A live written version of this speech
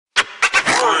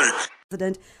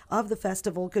President of the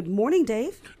festival. Good morning,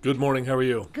 Dave. Good morning. How are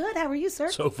you? Good. How are you, sir?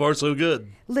 So far, so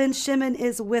good. Lynn Shimon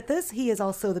is with us. He is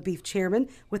also the beef chairman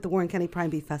with the Warren County Prime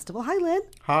Beef Festival. Hi, Lynn.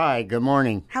 Hi, good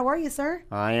morning. How are you, sir?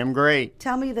 I am great.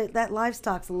 Tell me that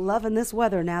livestock's loving this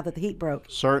weather now that the heat broke.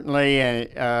 Certainly,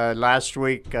 last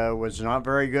week was not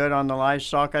very good on the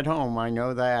livestock at home. I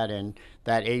know that, and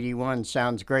that 81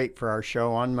 sounds great for our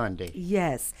show on Monday.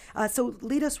 Yes. So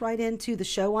lead us right into the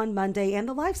show on Monday and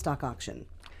the livestock auction.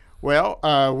 Well,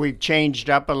 we've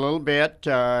changed up a little bit.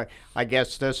 I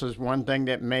guess this is one thing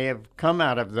that may have come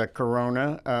out of the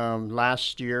corona.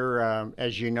 Last year,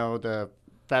 as you know, the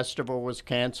festival was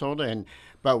canceled,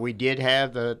 but we did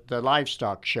have the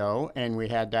livestock show, and we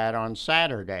had that on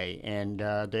Saturday. And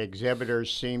the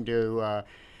exhibitors seemed to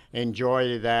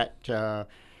enjoy that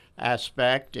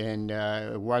aspect, and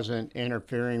it wasn't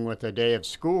interfering with the day of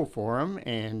school for them.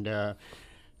 And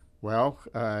well,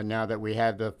 now that we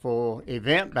have the full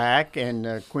event back and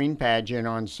the Queen Pageant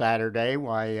on Saturday,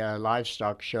 why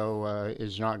livestock show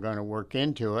is not going to work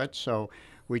into it. So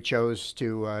we chose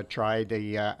to try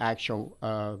the actual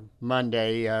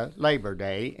Monday, Labor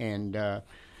Day. And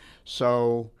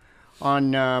so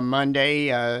on Monday,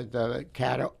 the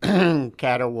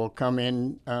cattle will come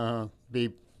in, be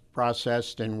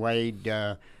processed and weighed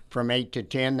from 8 to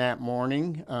 10 that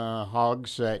morning,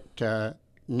 hogs at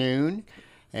noon.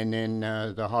 And then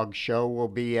the hog show will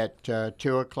be at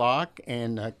 2 o'clock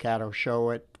and the cattle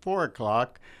show at 4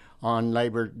 o'clock on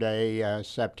Labor Day,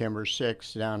 September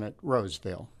 6th, down at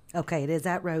Roseville. Okay, it is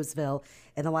at Roseville.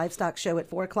 And the livestock show at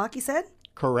 4 o'clock, you said?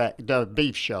 Correct. The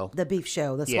beef show. The beef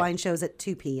show. The swine show's at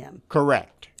 2 p.m.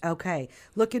 Correct. Okay.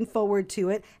 Looking forward to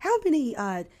it. How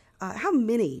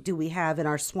many do we have in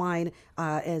our swine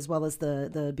as well as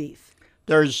the beef?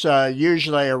 There's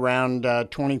usually around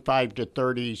 25 to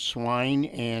 30 swine,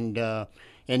 and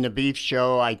in the beef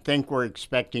show, I think we're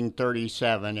expecting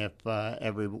 37 if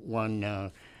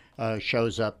everyone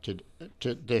shows up to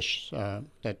this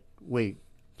that we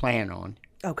plan on.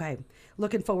 Okay.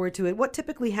 Looking forward to it. What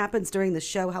typically happens during the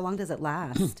show? How long does it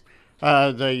last?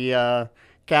 The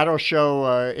cattle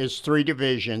show is 3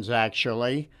 divisions,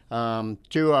 actually. 2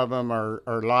 of them are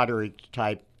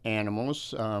lottery-type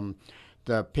animals.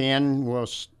 The pen will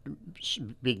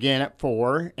begin at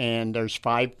 4, and there's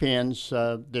 5 pens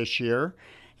this year,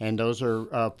 and those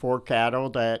are 4 cattle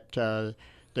that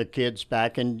the kids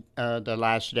back in the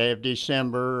last day of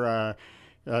December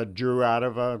drew out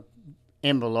of a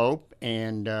envelope,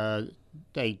 and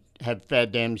they have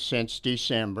fed them since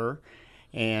December.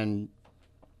 And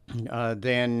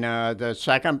then the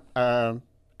second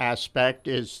aspect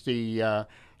is the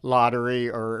lottery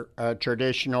or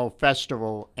traditional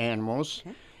festival animals.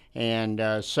 Okay.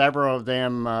 And several of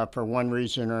them, for one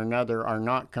reason or another, are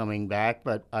not coming back,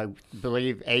 but I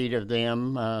believe 8 of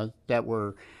them that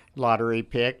were lottery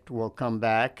picked will come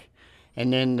back.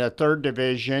 And then the third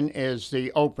division is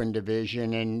the open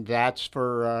division, and that's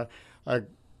for a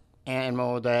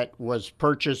animal that was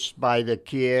purchased by the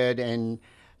kid and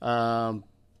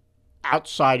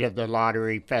outside of the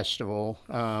lottery festival,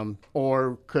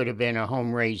 or could have been a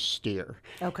home-raised steer.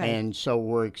 Okay. And so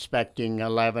we're expecting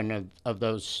 11 of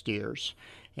those steers.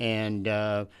 And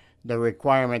the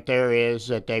requirement there is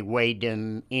that they weighed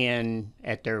them in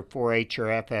at their 4-H or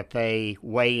FFA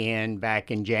weigh-in back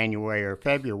in January or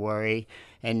February,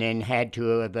 and then had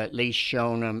to have at least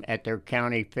shown them at their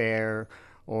county fair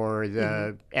or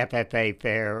the FFA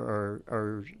fair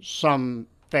or some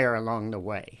fair along the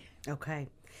way. Okay.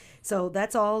 So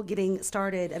that's all getting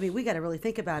started. I mean, we got to really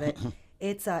think about it.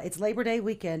 It's Labor Day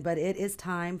weekend, but it is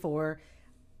time for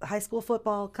high school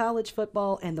football, college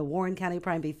football, and the Warren County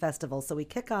Prime Beef Festival. So we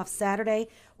kick off Saturday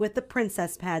with the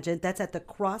Princess Pageant. That's at the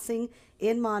Crossing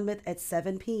in Monmouth at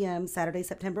 7 p.m., Saturday,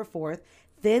 September 4th.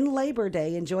 Then Labor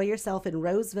Day, enjoy yourself in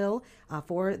Roseville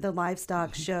for the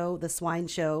livestock show, the swine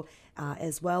show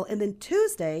as well. And then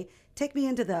Tuesday, take me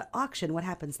into the auction. What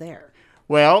happens there?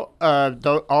 Well,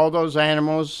 all those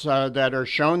animals that are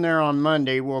shown there on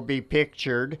Monday will be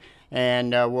pictured,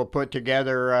 and we'll put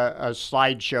together a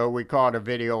slideshow. We call it a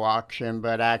video auction,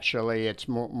 but actually it's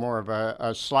more of a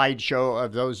slideshow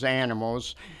of those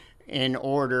animals in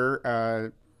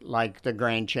order, like the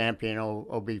grand champion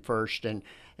will be first.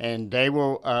 And they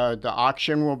will, the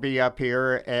auction will be up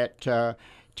here at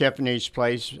Tiffany's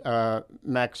Place,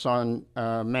 Maxon,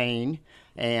 Maine,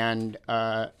 and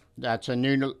that's a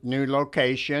new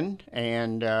location,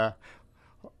 and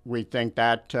we think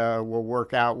that will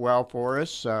work out well for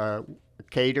us.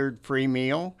 Catered free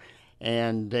meal,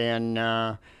 and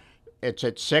then it's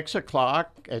at 6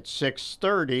 o'clock. At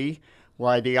 6:30,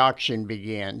 while the auction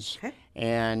begins. Okay.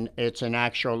 and it's an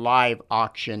actual live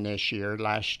auction this year.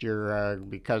 Last year,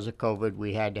 because of COVID,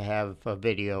 we had to have a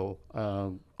video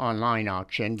online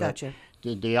auction. But Gotcha.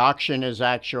 the auction is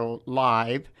actual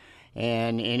live,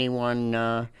 and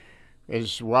anyone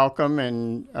is welcome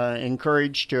and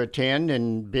encouraged to attend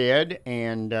and bid.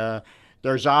 And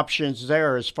there's options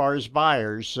there as far as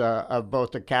buyers of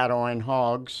both the cattle and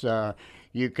hogs.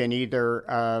 You can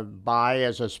either buy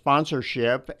as a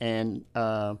sponsorship, and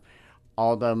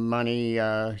all the money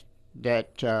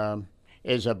that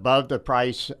is above the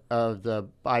price of the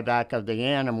buyback of the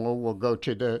animal will go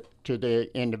to the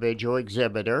individual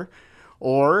exhibitor.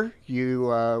 Or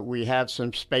we have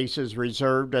some spaces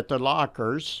reserved at the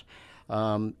lockers,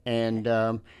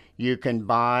 and you can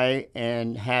buy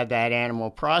and have that animal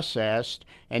processed,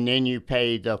 and then you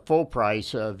pay the full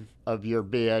price of your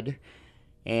bid.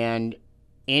 And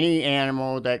any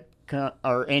animal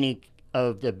or any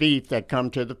of the beef that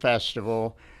come to the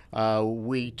festival,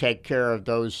 we take care of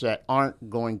those that aren't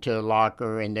going to the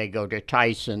locker, and they go to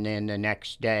Tyson then the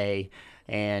next day,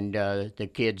 and the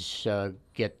kids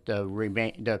get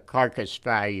the carcass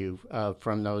value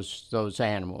from those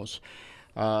animals.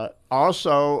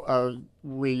 Also,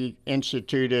 we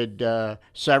instituted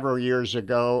several years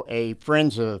ago a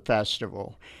Friends of the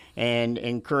Festival, and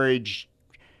encouraged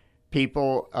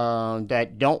people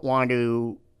that don't want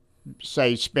to,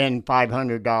 say, spend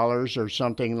 $500 or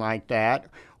something like that,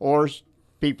 or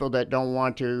people that don't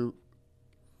want to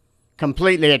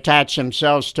completely attach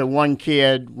themselves to one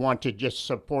kid, want to just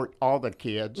support all the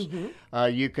kids.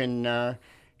 You can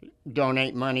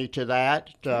donate money to that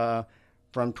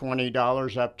from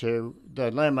 $20 up to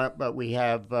the limit, but we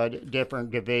have different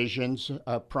divisions,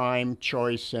 prime,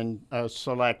 choice, and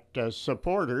select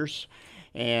supporters,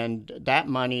 and that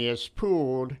money is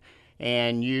pooled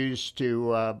and used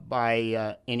to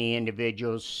buy any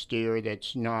individual's steer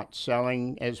that's not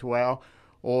selling as well,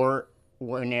 or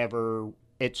whenever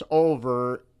it's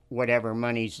over, whatever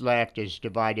money's left is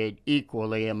divided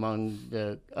equally among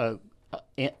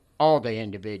all the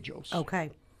individuals.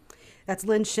 Okay. That's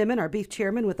Lynn Shimon, our beef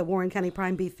chairman with the Warren County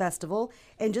Prime Beef Festival.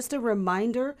 And just a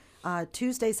reminder,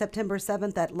 Tuesday, September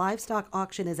 7th, that livestock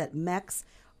auction is at Mex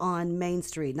on Main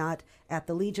Street, not at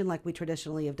the Legion like we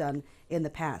traditionally have done in the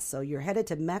past. So you're headed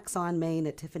to Mex on Main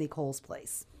at Tiffany Cole's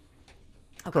place.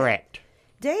 Okay. Correct.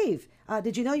 Dave,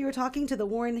 did you know you were talking to the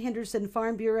Warren Henderson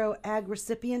Farm Bureau Ag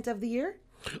Recipient of the Year?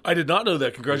 I did not know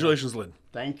that. Congratulations, Lynn.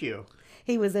 Thank you.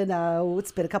 He was in,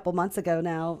 it's been a couple months ago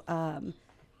now.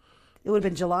 It would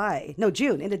have been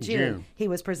June, into June. He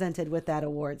was presented with that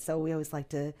award. So we always like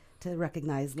to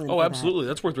recognize Lynn. Oh, absolutely.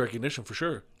 That's worth recognition for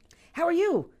sure. How are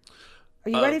you? Are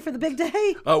you ready for the big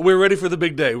day? We're ready for the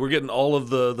big day. We're getting all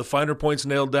of the finer points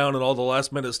nailed down and all the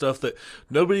last minute stuff that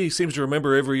nobody seems to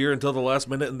remember every year until the last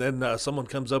minute, and then someone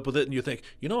comes up with it and you think,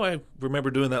 I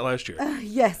remember doing that last year.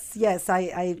 Yes.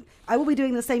 I will be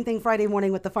doing the same thing Friday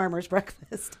morning with the farmer's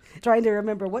breakfast, trying to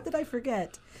remember, what did I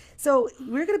forget? So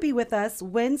we're going to be with us.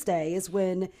 Wednesday is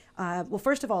when,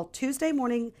 first of all, Tuesday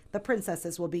morning, the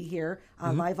princesses will be here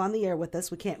live on the air with us.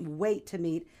 We can't wait to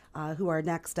meet who our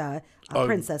next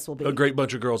princess will be. A great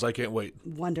bunch of girls. I can't wait.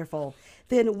 Wonderful.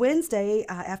 Then Wednesday,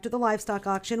 after the livestock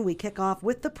auction, we kick off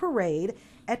with the parade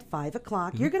at 5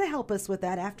 o'clock. You're going to help us with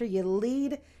that after you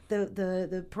lead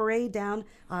the parade down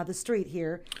the street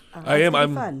here. I am.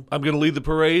 I'm going to lead the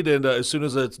parade, and as soon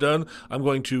as it's done, I'm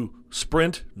going to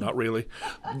sprint, not really,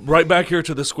 right back here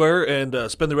to the square and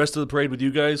spend the rest of the parade with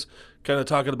you guys, kind of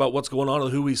talking about what's going on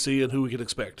and who we see and who we can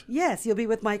expect. Yes, you'll be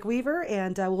with Mike Weaver,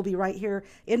 and we'll be right here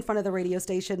in front of the radio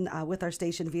station with our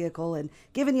station vehicle and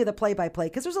giving you the play-by-play,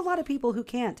 because there's a lot of people who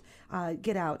can't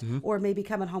get out or maybe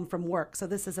coming home from work, so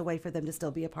this is a way for them to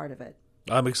still be a part of it.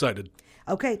 I'm excited.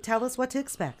 Okay, tell us what to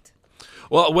expect.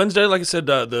 Well, Wednesday, like I said,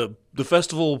 the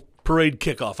festival parade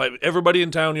kickoff. Everybody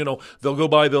in town, they'll go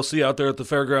by, they'll see out there at the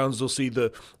fairgrounds, they'll see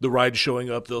the ride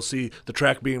showing up, they'll see the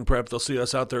track being prepped, they'll see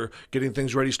us out there getting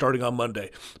things ready starting on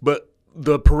Monday. But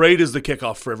the parade is the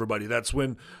kickoff for everybody. That's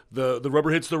when the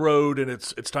rubber hits the road and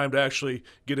it's time to actually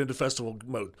get into festival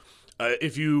mode.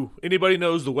 If anybody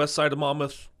knows, the west side of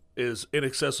Monmouth is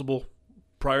inaccessible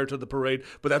prior to the parade,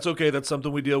 but that's okay. That's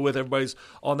something we deal with. Everybody's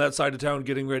on that side of town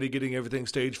getting ready, getting everything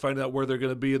staged, finding out where they're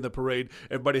going to be in the parade.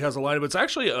 Everybody has a lineup. It's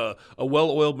actually a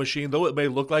well-oiled machine, though it may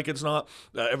look like it's not.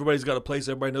 Everybody's got a place.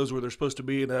 Everybody knows where they're supposed to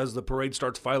be, and as the parade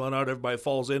starts filing out, everybody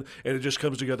falls in, and it just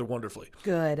comes together wonderfully.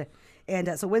 Good.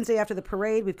 And so Wednesday after the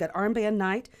parade, we've got Armband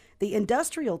Night. The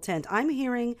industrial tent, I'm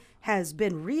hearing, has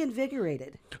been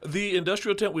reinvigorated. The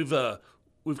industrial tent, we've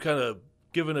kind of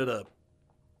given it a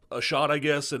shot, I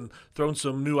guess, and thrown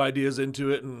some new ideas into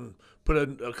it and put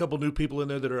a couple new people in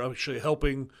there that are actually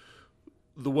helping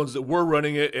the ones that were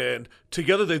running it, and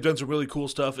together they've done some really cool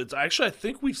stuff. It's actually, I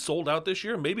think we sold out this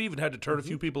year, maybe even had to turn a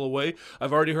few people away.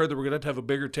 I've already heard that we're going to have a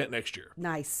bigger tent next year.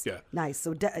 Nice. Yeah. Nice.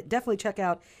 So definitely check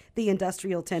out the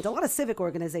industrial tent. A lot of civic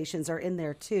organizations are in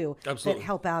there too. Absolutely. That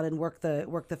help out and work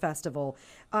the festival.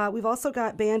 We've also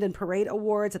got band and parade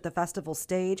awards at the festival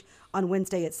stage on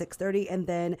Wednesday at 6:30, and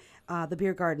then the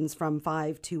beer gardens from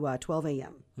 5 to 12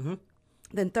 a.m. Mm-hmm.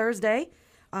 Then Thursday,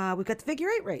 we've got the figure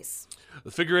eight race.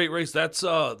 The figure eight race, that's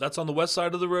on the west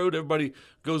side of the road. Everybody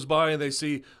goes by and they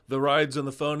see the rides and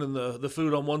the fun and the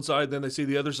food on one side. Then they see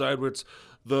the other side where it's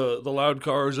the loud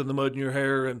cars and the mud in your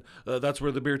hair, and that's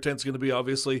where the beer tent's going to be,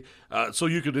 obviously. So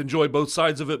you could enjoy both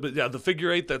sides of it. But yeah, the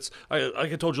figure eight, like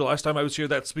I told you last time I was here,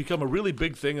 that's become a really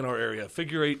big thing in our area.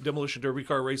 Figure eight demolition derby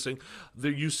car racing.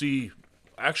 There you see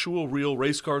actual real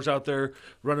race cars out there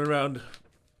running around,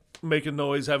 making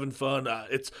noise, having fun.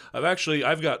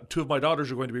 I've got two of my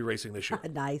daughters are going to be racing this year.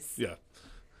 Nice. Yeah.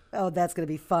 Oh, that's going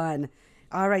to be fun.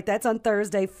 All right, that's on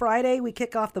Thursday. Friday, we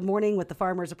kick off the morning with the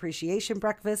Farmers Appreciation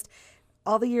Breakfast.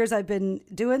 All the years I've been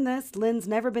doing this, Lynn's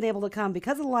never been able to come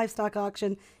because of the livestock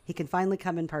auction. He can finally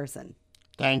come in person.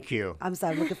 Thank you. I'm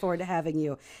looking forward to having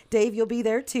you. Dave, you'll be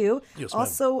there too. Yes, ma'am.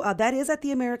 Also, that is at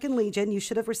the American Legion. You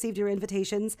should have received your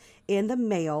invitations in the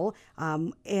mail.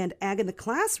 And Ag in the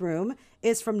Classroom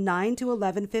is from 9 to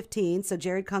 11:15. So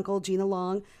Jared Kunkel, Gina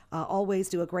Long, always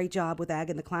do a great job with Ag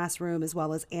in the Classroom, as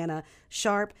well as Anna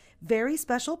Sharp. Very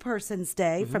special Persons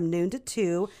Day from noon to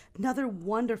 2. Another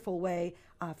wonderful way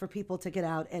for people to get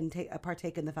out and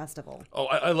partake in the festival. Oh,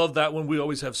 I love that one. We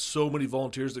always have so many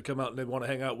volunteers that come out and they want to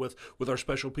hang out with our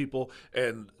special people,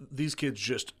 and these kids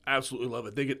just absolutely love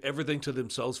it. They get everything to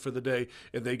themselves for the day,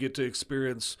 and they get to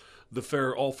experience the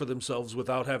fair all for themselves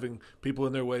without having people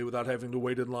in their way, without having to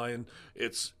wait in line.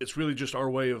 It's really just our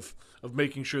way of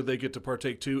making sure they get to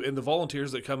partake too. And the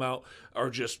volunteers that come out are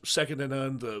just second to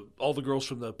none. All the girls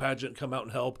from the pageant come out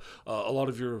and help. A lot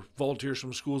of your volunteers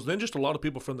from schools, then just a lot of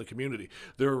people from the community.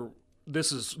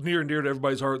 This is near and dear to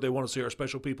everybody's heart. They want to see our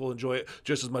special people enjoy it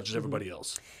just as much as everybody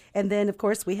else. And then, of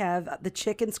course, we have the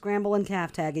chicken scramble and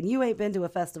calf tag. And you ain't been to a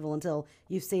festival until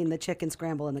you've seen the chicken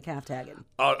scramble and the calf tagging.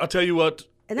 I'll tell you what.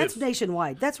 And that's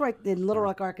nationwide. That's right in Little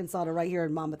Rock, Arkansas, to right here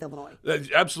in Monmouth, Illinois.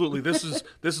 Absolutely. This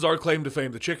is our claim to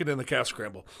fame, the chicken and the calf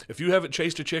scramble. If you haven't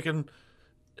chased a chicken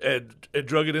and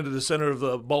drug it into the center of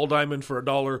the ball diamond for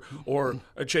 $1, or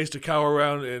chased a cow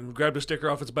around and grabbed a sticker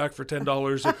off its back for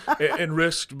 $10 and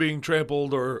risked being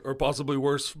trampled or possibly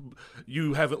worse,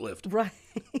 you haven't lived. Right.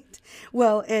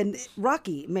 Well, and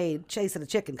Rocky made chasing a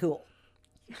chicken cool.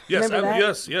 Yes, Remember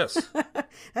that? yes.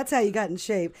 That's how you got in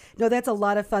shape. No, that's a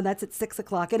lot of fun. That's at 6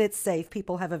 o'clock, and it's safe.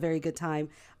 People have a very good time.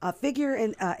 Figure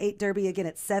and 8 Derby again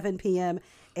at 7 p.m.,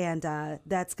 and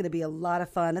that's going to be a lot of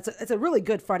fun. It's a really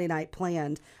good Friday night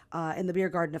planned in the beer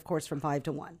garden, of course, from 5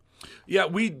 to 1. Yeah,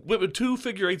 we went with 2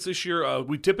 figure eights this year.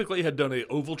 We typically had done a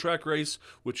oval track race,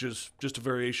 which is just a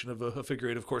variation of a figure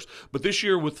eight, of course. But this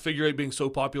year, with figure eight being so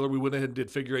popular, we went ahead and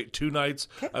did figure eight 2 nights.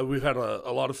 Okay. We've had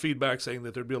a lot of feedback saying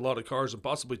that there'd be a lot of cars and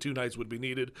possibly 2 nights would be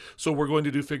needed. So we're going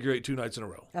to do figure eight 2 nights in a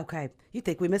row. Okay. You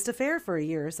think we missed a fair for a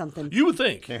year or something? You would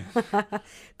think. Yeah.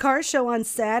 Car show on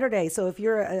Saturday. So if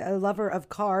you're a lover of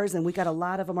cars, and we got a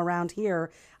lot of them around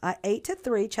here, 8 to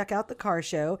 3, check out the car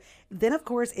show. Then, of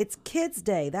course, it's Kids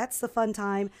Day. That's the fun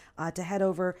time to head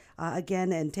over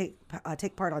again and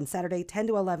take part on Saturday, 10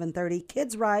 to 11:30.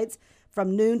 Kids rides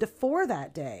from noon to 4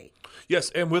 that day.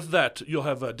 Yes, and with that, you'll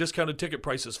have discounted ticket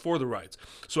prices for the rides.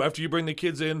 So after you bring the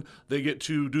kids in, they get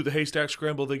to do the haystack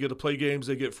scramble, they get to play games,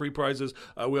 they get free prizes.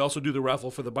 We also do the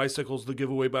raffle for the bicycles, the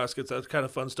giveaway baskets, that kind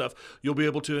of fun stuff. You'll be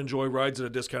able to enjoy rides at a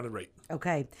discounted rate.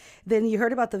 Okay. Then you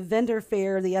heard about the vendor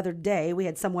fair the other day. We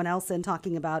had someone else in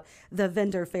talking about the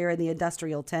vendor fair in the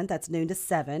industrial tent. That's noon to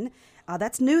 7.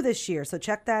 That's new this year, so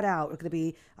check that out. We're going to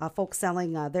be folks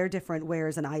selling their different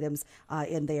wares and items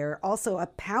in there. Also, a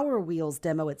Power Wheels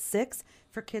demo at 6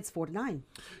 for kids 4 to 9.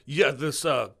 Yeah, this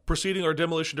preceding our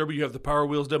Demolition Derby, you have the Power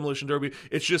Wheels Demolition Derby.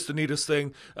 It's just the neatest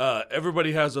thing.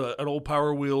 Everybody has an old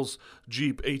Power Wheels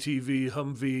Jeep, ATV,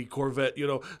 Humvee, Corvette,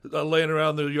 laying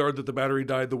around the yard that the battery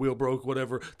died, the wheel broke,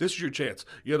 whatever. This is your chance.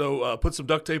 Put some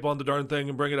duct tape on the darn thing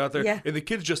and bring it out there. Yeah. And the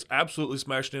kids just absolutely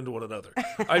smashed into one another.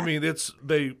 I mean,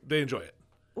 they enjoy it.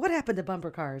 What happened to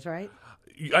bumper cars, right?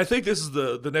 I think this is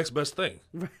the next best thing.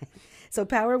 Right. So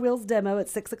Power Wheels demo at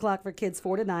 6 o'clock for kids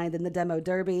 4 to 9, then the demo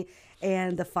derby,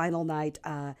 and the final night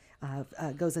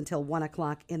goes until 1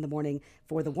 o'clock in the morning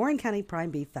for the Warren County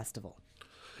Prime Beef Festival.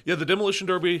 Yeah, the Demolition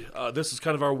Derby, this is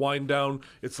kind of our wind down.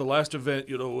 It's the last event.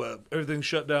 Everything's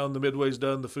shut down. The Midway's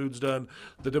done. The food's done.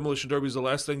 The Demolition Derby is the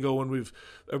last thing going.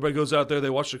 Everybody goes out there. They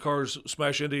watch the cars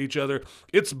smash into each other.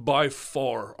 It's by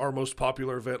far our most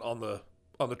popular event on the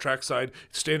track side.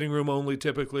 Standing room only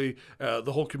typically.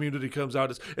 The whole community comes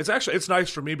out. It's nice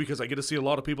for me because I get to see a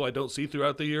lot of people I don't see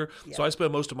throughout the year. Yeah. So I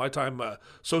spend most of my time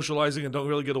socializing and don't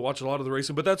really get to watch a lot of the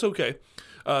racing, but that's okay.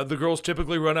 The girls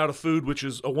typically run out of food, which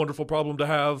is a wonderful problem to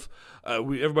have.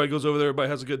 Everybody goes over there, everybody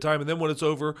has a good time, and then when it's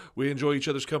over, we enjoy each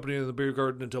other's company in the beer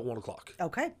garden until 1 o'clock.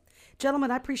 Okay.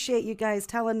 Gentlemen, I appreciate you guys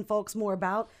telling folks more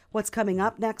about what's coming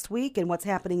up next week and what's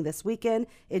happening this weekend.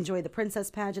 Enjoy the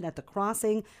Princess Pageant at the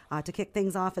Crossing to kick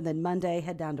things off, and then Monday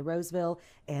head down to Roseville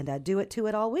and do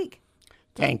it all week.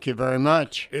 Thank you very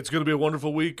much. It's going to be a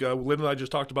wonderful week. Lynn and I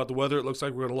just talked about the weather. It looks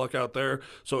like we're going to luck out there.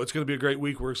 So it's going to be a great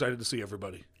week. We're excited to see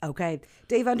everybody. Okay.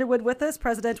 Dave Underwood with us,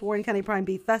 President, Warren County Prime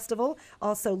Beef Festival.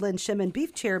 Also, Lynn Shimon,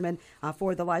 Beef Chairman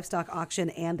for the livestock auction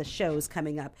and the shows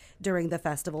coming up during the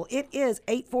festival. It is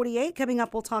 8:48. Coming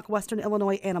up, we'll talk Western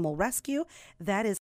Illinois Animal Rescue. That is